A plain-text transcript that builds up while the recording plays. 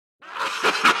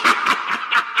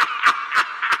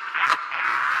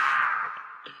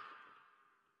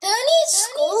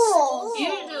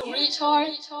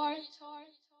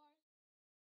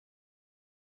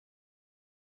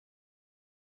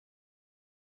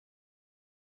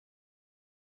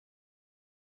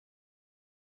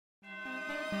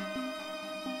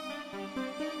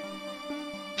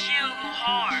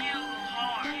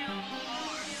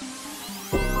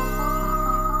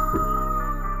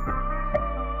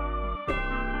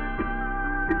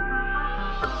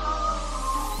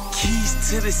Keys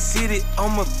to the city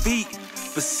on my feet,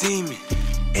 but see me.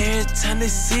 Every time they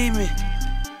see me,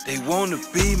 they wanna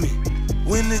be me.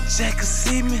 When the jackers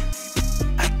see me,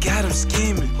 I got them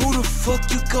scheming. Who the fuck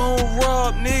you gon'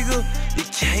 rob, nigga? You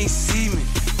can't see me.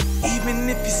 Even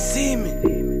if you see me,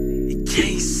 you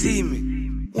can't see me.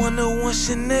 101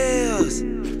 Chanel's,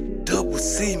 double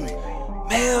see me.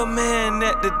 Mailman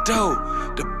at the door,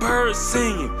 the birds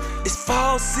singing. It's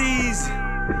fall season,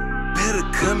 better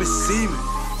come and see me.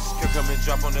 Come and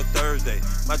drop on a Thursday.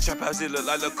 My trap house, it look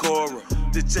like La Cora.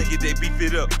 The jacket, they beef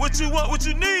it up. What you want, what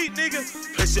you need, nigga?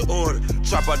 Place your order.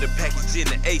 Drop out the package in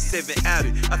the A7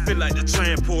 Audi. I feel like the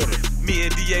transporter. Me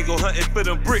and Diego hunting for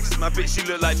them bricks. My bitch, she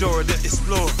look like Dora the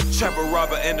Explorer. Trapper,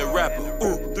 robber, and the rapper.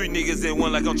 Ooh, 3 niggas in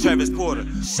one like I'm Travis Porter.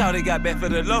 Shawty got back for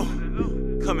the low.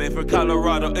 Coming from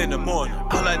Colorado in the morning.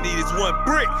 All I need is 1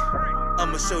 brick.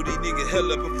 I'ma show these niggas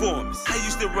hella performance. I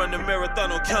used to run the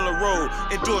marathon on Keller Road.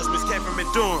 Endorsements came from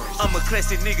endurance. I'm a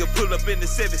classic nigga, pull up in the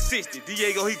 760.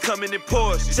 Diego, he coming in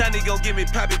Porsche. Johnny gon' give me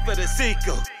poppy for the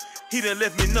Cinco. He done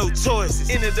left me no choices.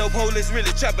 In the dope hole, it's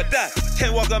really trap or die.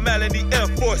 Can't walk a mile in the Air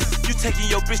Force. You taking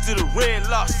your bitch to the Red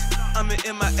Lobster. I'm in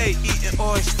MIA eating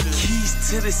oysters.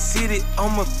 Keys to the city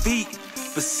on my feet,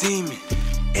 but see me.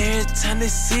 Every time they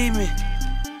see me,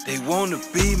 they wanna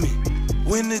be me.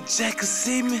 When the jackers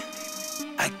see me,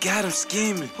 I got them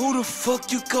scheming. Who the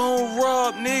fuck you gon'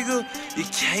 rob, nigga? You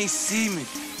can't see me.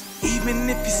 Even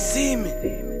if you see me,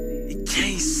 you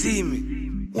can't see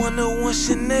me. 101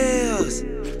 Chanel's,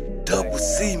 double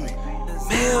see me.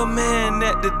 Mailman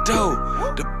at the door,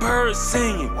 the birds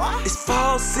singing. It's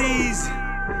fall season,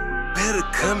 better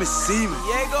come and see me.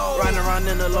 Riding around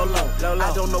in the low-low.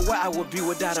 I don't know where I would be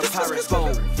without a pirate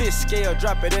boat. Fish scale,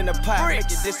 drop it in the pot, make it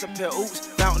disappear. Oops,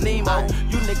 Mount Nemo.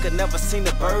 You nigga never seen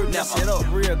a bird. Now set up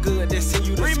real good, then send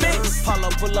you the remix. Pablo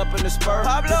pull up in the spur.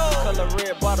 Pablo. Color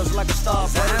red bottles like a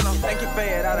starburst. Think it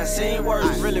bad, I done seen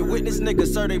worse. Really with this nigga,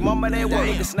 sir, they mama they work.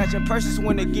 Niggas snatching purses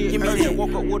when they get urgent.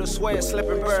 Woke up with a sweat,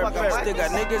 slipping bird. Still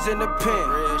got niggas in the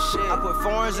pen. I put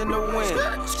foreigns in the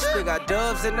wind. Still got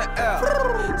doves in the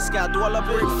air. Sky dwell up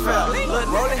brick fell.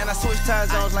 And I switch time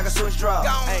zones like I switch drop.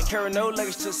 I ain't carrying no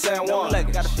luggage to San Juan.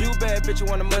 Got a few bad bitches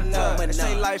wanna money up.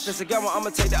 Say life is a gamble,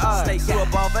 I'ma take the odds. Do a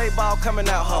ball, ball coming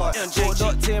out hard. Pulled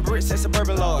up 10 bricks at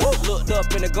Suburban Lodge. Looked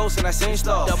up in the ghost and I seen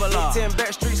stars. 10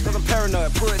 back streets cause I'm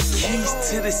paranoid. Keys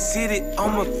to the city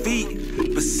on my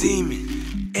feet, but see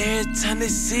me. Every time they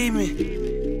see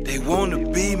me, they wanna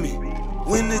be me.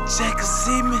 When the jackers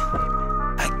see me,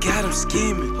 I got them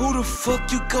scheming. Who the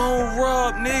fuck you gon'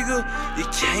 rob, nigga? You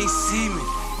can't see me.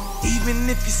 Even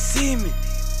if you see me,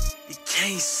 you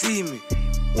can't see me.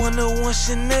 101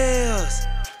 Chanel's,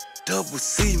 double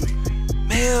see me.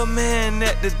 Mailman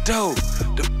at the door,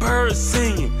 the birds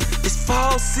singing. It's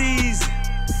fall season,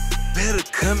 better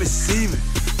come and see me.